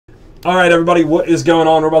All right, everybody, what is going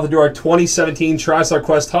on? We're about to do our 2017 TriStar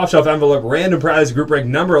Quest Top Shelf Envelope Random Prize Group Break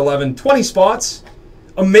number 11. 20 spots.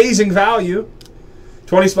 Amazing value.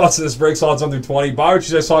 20 spots in this break, slots 1 through 20. Buy or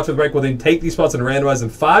choose slots for the break. We'll then take these spots and randomize them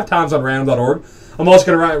 5 times on random.org. I'm also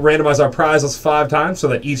going to randomize our prize list 5 times so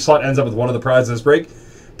that each slot ends up with one of the prizes in this break.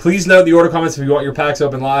 Please note the order comments if you want your packs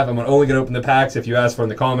open live. I'm only going to open the packs if you ask for in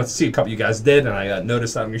the comments. I see a couple of you guys did, and I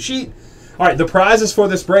noticed that on your sheet. All right, the prizes for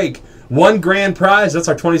this break. 1 grand prize. That's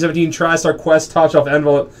our 2017 TriStar Quest Top Shelf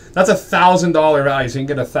Envelope. That's a $1,000 value, so you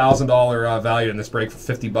can get a $1,000 value in this break for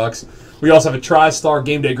 $50. We also have a TriStar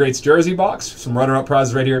Game Day Greats jersey box. Some runner-up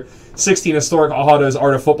prizes right here. 16 Historic Autos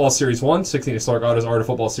Art of Football Series 1. 16 Historic Autos Art of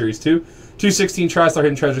Football Series 2. 216 TriStar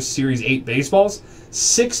Hidden Treasures Series 8 baseballs.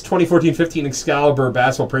 6 2014-15 Excalibur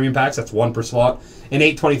Basketball Premium Packs. That's 1 per slot. And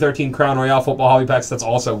 8 2013 Crown Royale Football Hobby Packs. That's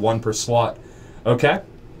also 1 per slot. Okay?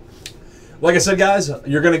 Like I said, guys,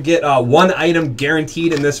 you're going to get 1 item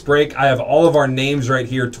guaranteed in this break. I have all of our names right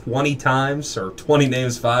here 20 times, or 20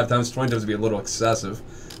 names 5 times. 20 times would be a little excessive.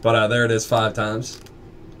 But there it is 5 times.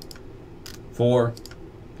 4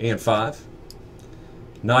 and 5.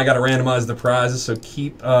 Now I got to randomize the prizes, so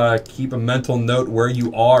keep a mental note where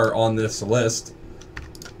you are on this list.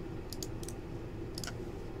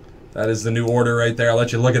 That is the new order right there. I'll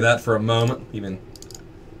let you look at that for a moment. Even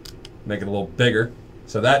make it a little bigger.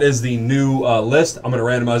 So that is the new list. I'm going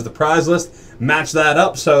to randomize the prize list, match that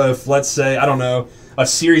up. So if, let's say, I don't know, a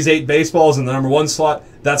Series 8 baseball is in the number 1 slot,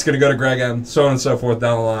 that's going to go to Greg M, so on and so forth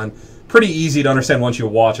down the line. Pretty easy to understand once you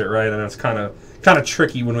watch it, right? And it's kind of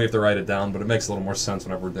tricky when we have to write it down, but it makes a little more sense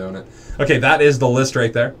whenever we're doing it. Okay, that is the list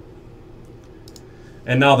right there.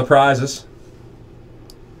 And now the prizes.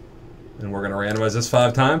 And we're going to randomize this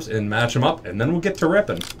 5 times and match them up, and then we'll get to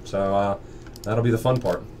ripping. So that'll be the fun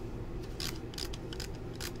part.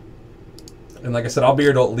 And like I said, I'll be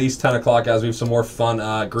here till at least 10 o'clock as we have some more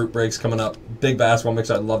fun group breaks coming up. Big basketball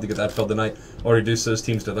mix. I'd love to get that filled tonight or reduce those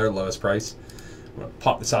teams to their lowest price. I'm going to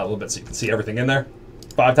pop this out a little bit so you can see everything in there.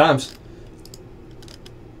 5 times.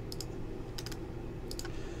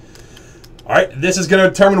 All right, this is going to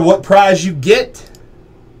determine what prize you get.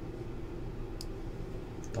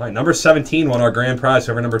 All right, number 17 won our grand prize.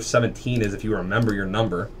 Whoever number 17 is, if you remember your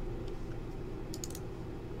number.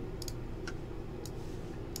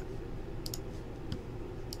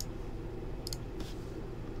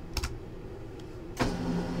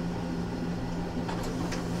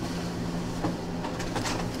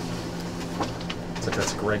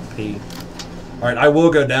 That's Greg P. All right, I will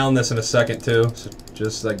go down this in a second too, so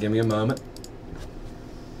just give me a moment.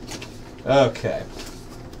 Okay.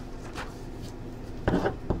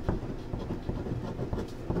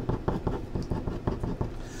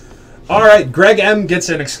 All right, Greg M gets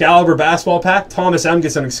an Excalibur basketball pack. Thomas M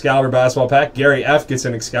gets an Excalibur basketball pack. Gary F gets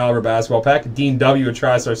an Excalibur basketball pack. Dean W a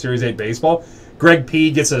TriStar Series 8 baseball. Greg P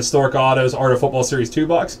gets a Historic Autos Art of Football Series 2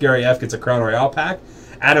 box. Gary F gets a Crown Royale pack.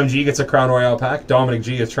 Adam G gets a Crown Royale pack. Dominic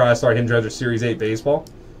G gets TriStar Hidden Treasures Series 8 baseball.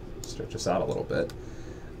 Stretch this out a little bit.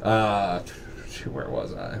 Where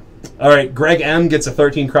was I? All right, Greg M gets a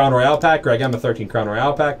 13 Crown Royale pack. Greg M a 13 Crown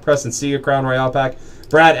Royale pack. Preston C a Crown Royale pack.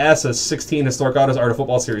 Brad S a 16 Historic Autos Art of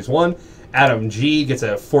Football Series 1. Adam G gets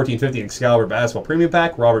a 14-15 Excalibur Basketball Premium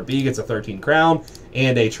pack. Robert B gets a 13 Crown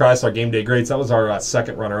and a TriStar Game Day Greats. That was our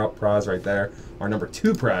second runner-up prize right there. Our number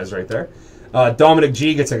 2 prize right there. Dominic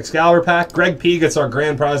G gets an Excalibur pack. Greg P gets our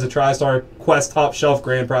grand prize, the TriStar Quest Top Shelf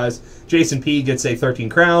grand prize. Jason P gets a 13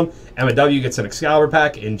 Crown. Emma W gets an Excalibur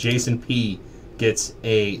pack. And Jason P gets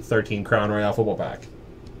a 13 Crown Royale football pack.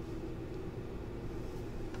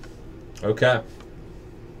 Okay.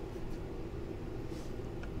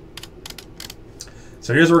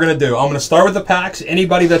 So here's what we're going to do. I'm going to start with the packs.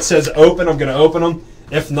 Anybody that says open, I'm going to open them.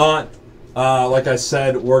 If not, like I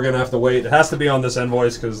said, we're going to have to wait. It has to be on this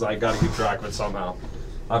invoice because I got to keep track of it somehow.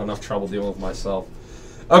 I have enough trouble dealing with myself.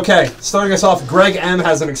 Okay, starting us off, Greg M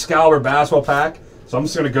has an Excalibur basketball pack. So I'm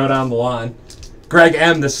just going to go down the line. Greg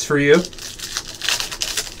M, this is for you.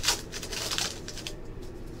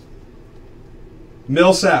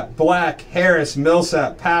 Millsap, Black, Harris,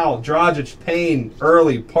 Millsap, Powell, Dragic, Payne,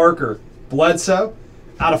 Early, Parker, Bledsoe.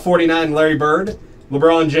 Out of 49, Larry Bird.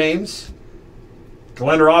 LeBron James.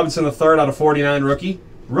 Glenn Robinson III out of 49 rookie.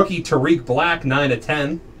 Rookie Tariq Black,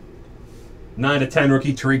 9/10. 9/10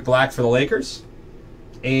 rookie Tariq Black for the Lakers.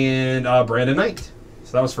 And Brandon Knight.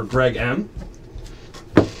 So that was for Greg M.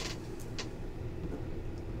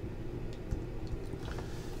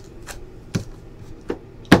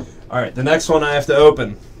 All right, the next one I have to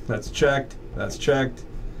open. That's checked. That's checked.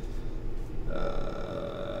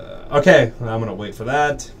 Okay, I'm going to wait for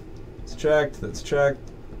that. It's checked. That's checked.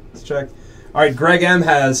 It's checked. All right, Greg M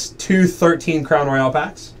has 2 13 Crown Royale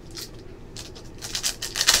packs.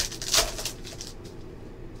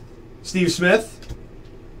 Steve Smith.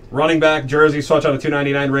 Running back jersey swatch out of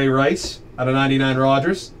 299, Ray Rice. Out of 99,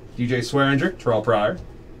 Rogers. DJ Swearinger, Terrell Pryor.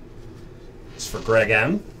 It's for Greg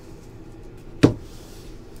M.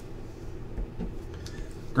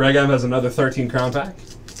 Greg M has another 13 crown pack.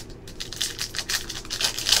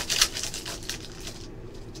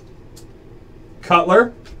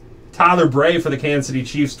 Cutler. Tyler Bray for the Kansas City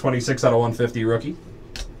Chiefs, 26 out of 150 rookie.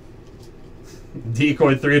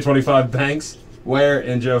 Decoy 3 of 25, Banks, Ware,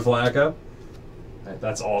 and Joe Flacco. Right,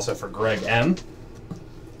 that's also for Greg M.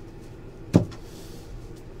 All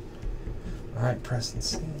right, Preston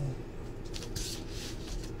C.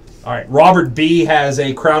 All right, Robert B has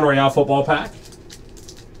a Crown Royale football pack.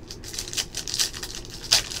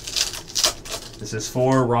 This is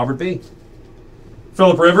for Robert B.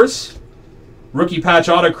 Phillip Rivers, rookie patch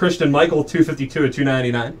auto, Christian Michael, 252 of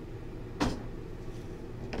 299.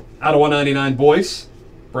 Out of 199, Boyce,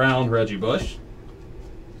 Brown, Reggie Bush.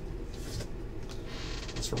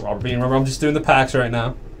 That's for Robert B. Remember, I'm just doing the packs right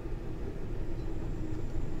now.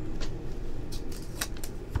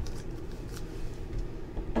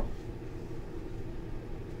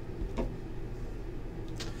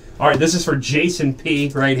 All right, this is for Jason P.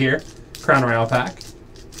 right here. Crown Royale pack.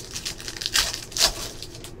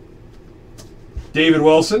 David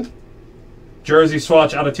Wilson. Jersey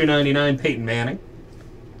swatch out of 299, Peyton Manning.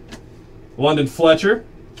 London Fletcher.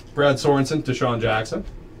 Brad Sorensen, Deshaun Jackson.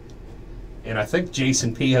 And I think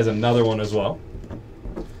Jason P. has another one as well.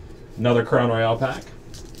 Another Crown Royale pack.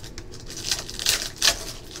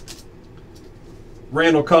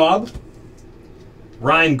 Randall Cobb.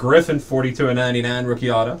 Ryan Griffin, 42 of 99,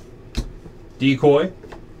 rookie auto. Decoy.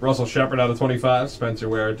 Russell Shepard out of 25. Spencer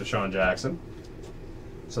Ware, Deshaun Jackson.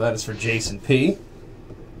 So that is for Jason P.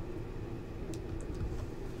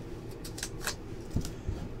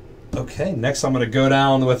 Okay, next I'm going to go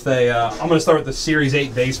down with a... I'm going to start with the Series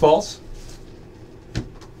 8 baseballs.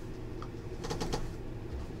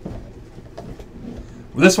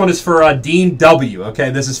 This one is for Dean W. Okay,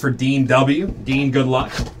 this is for Dean W. Dean, good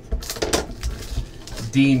luck.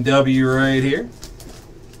 Dean W. right here.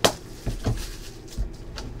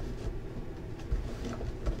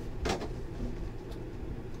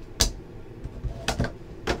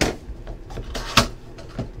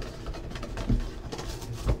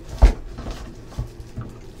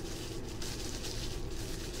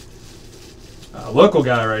 Local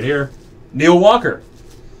guy right here, Neil Walker.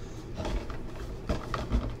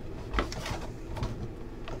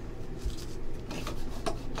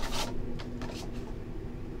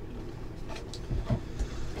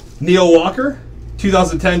 Neil Walker,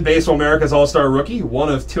 2010 Baseball America's All-Star Rookie, one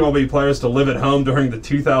of two MLB players to live at home during the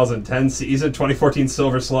 2010 season, 2014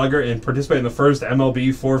 Silver Slugger, and participate in the first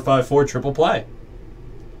MLB 454 Triple Play.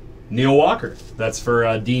 Neil Walker. That's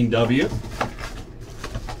for Dean W.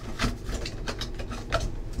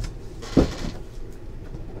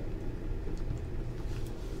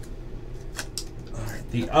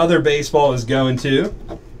 The other baseball is going to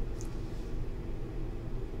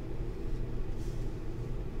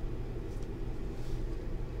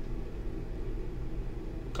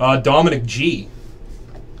Dominic G.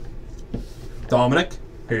 Dominic,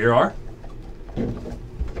 here you are.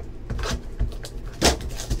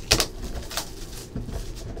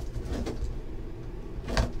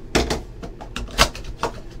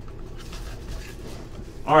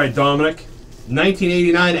 All right, Dominic.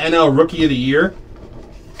 1989 NL Rookie of the Year.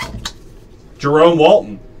 Jerome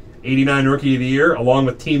Walton, 89 Rookie of the Year, along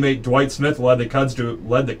with teammate Dwight Smith, led the Cubs to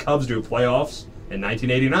playoffs in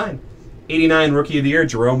 1989. 89 Rookie of the Year,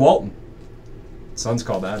 Jerome Walton. Suns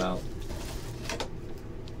called that out.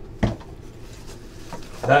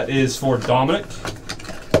 That is for Dominic.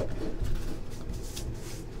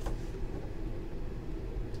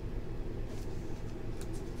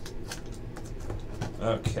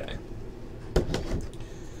 Okay.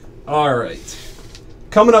 All right.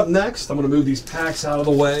 Coming up next, I'm going to move these packs out of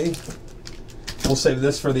the way. We'll save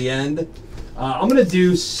this for the end. I'm going to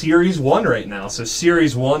do Series 1 right now. So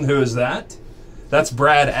Series 1, who is that? That's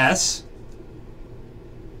Brad S.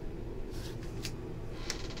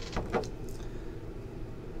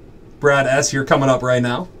 Brad S, you're coming up right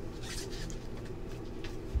now.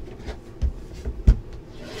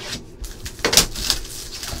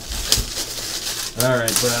 All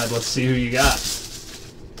right, Brad, let's see who you got.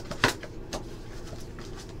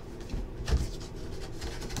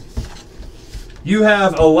 You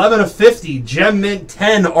have 11 of 50, Gem Mint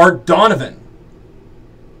 10, Art Donovan.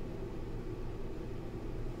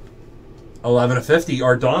 11 of 50,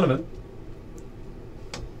 Art Donovan.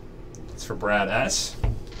 It's for Brad S.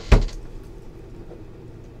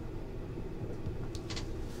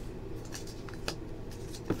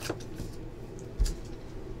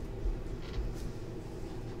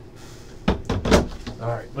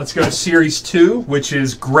 Let's go to Series 2, which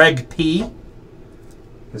is Greg P.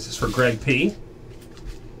 This is for Greg P.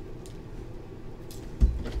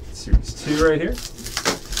 Series 2 right here.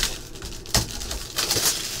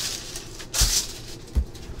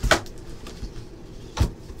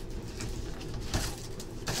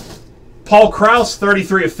 Paul Krause,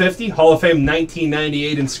 33 of 50. Hall of Fame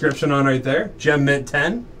 1998 inscription on right there. Gem Mint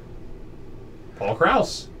 10. Paul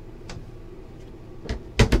Krause.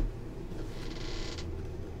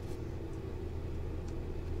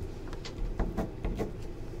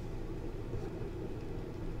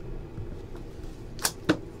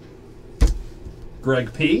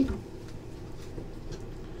 Greg P.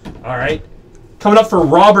 All right. Coming up for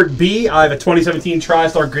Robert B, I have a 2017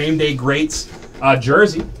 TriStar Game Day Greats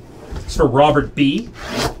jersey. It's for Robert B.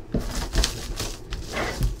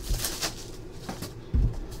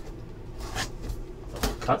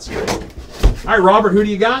 Cuts great. All right, Robert, who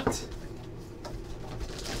do you got?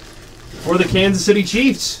 For the Kansas City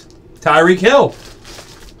Chiefs, Tyreek Hill.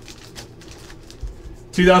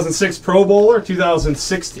 2006 Pro Bowler,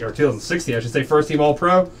 2016, I should say, first team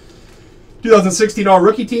All-Pro, 2016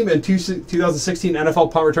 All-Rookie Team, and 2016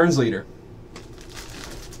 NFL punt returns leader.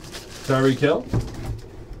 Tyreek Hill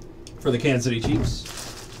for the Kansas City Chiefs.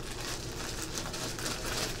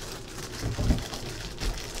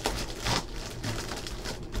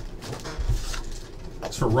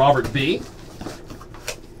 That's for Robert B.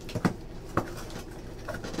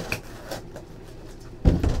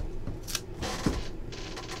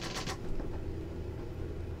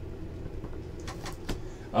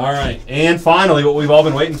 All right, and finally, what we've all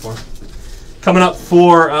been waiting for. Coming up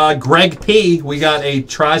for Greg P, we got a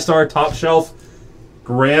TriStar Top Shelf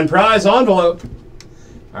Grand Prize envelope.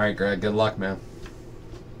 All right, Greg, good luck, man.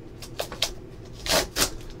 Let's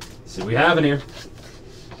see what we have in here.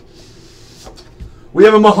 We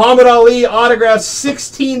have a Muhammad Ali autographed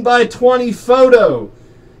 16x20 photo.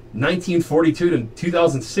 1942 to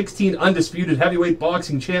 2016 undisputed heavyweight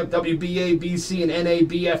boxing champ, WBA, BC, and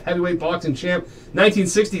NABF heavyweight boxing champ,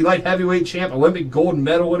 1960 light heavyweight champ, Olympic gold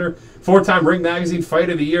medal winner, 4-time Ring Magazine Fight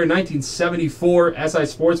of the Year, 1974 SI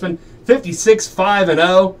Sportsman,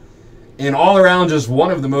 56-5-0, and all around just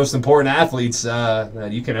one of the most important athletes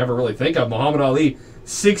that you can ever really think of, Muhammad Ali,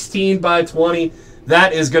 16x20.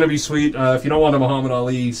 That is going to be sweet. If you don't want a Muhammad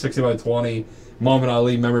Ali 60x20 Muhammad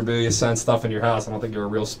Ali memorabilia signed stuff in your house, I don't think you're a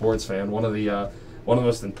real sports fan. One of the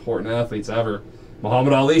most important athletes ever.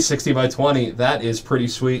 Muhammad Ali 60x20. That is pretty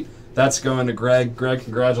sweet. That's going to Greg. Greg,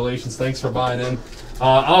 congratulations. Thanks for buying in.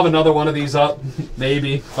 I'll have another one of these up,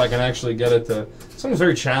 maybe, if I can actually get it to. This one was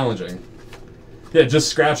very challenging. Yeah, just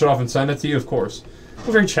scratch it off and send it to you, of course. It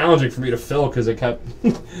was very challenging for me to fill because it kept,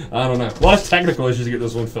 I don't know, a lot of technical issues to get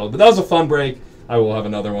this one filled. But that was a fun break. I will have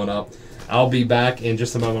another one up. I'll be back in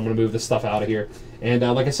just a moment. I'm going to move this stuff out of here. And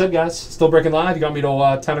like I said, guys, still breaking live. You got me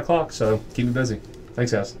till 10 o'clock, so keep me busy.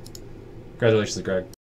 Thanks, guys. Congratulations to Greg.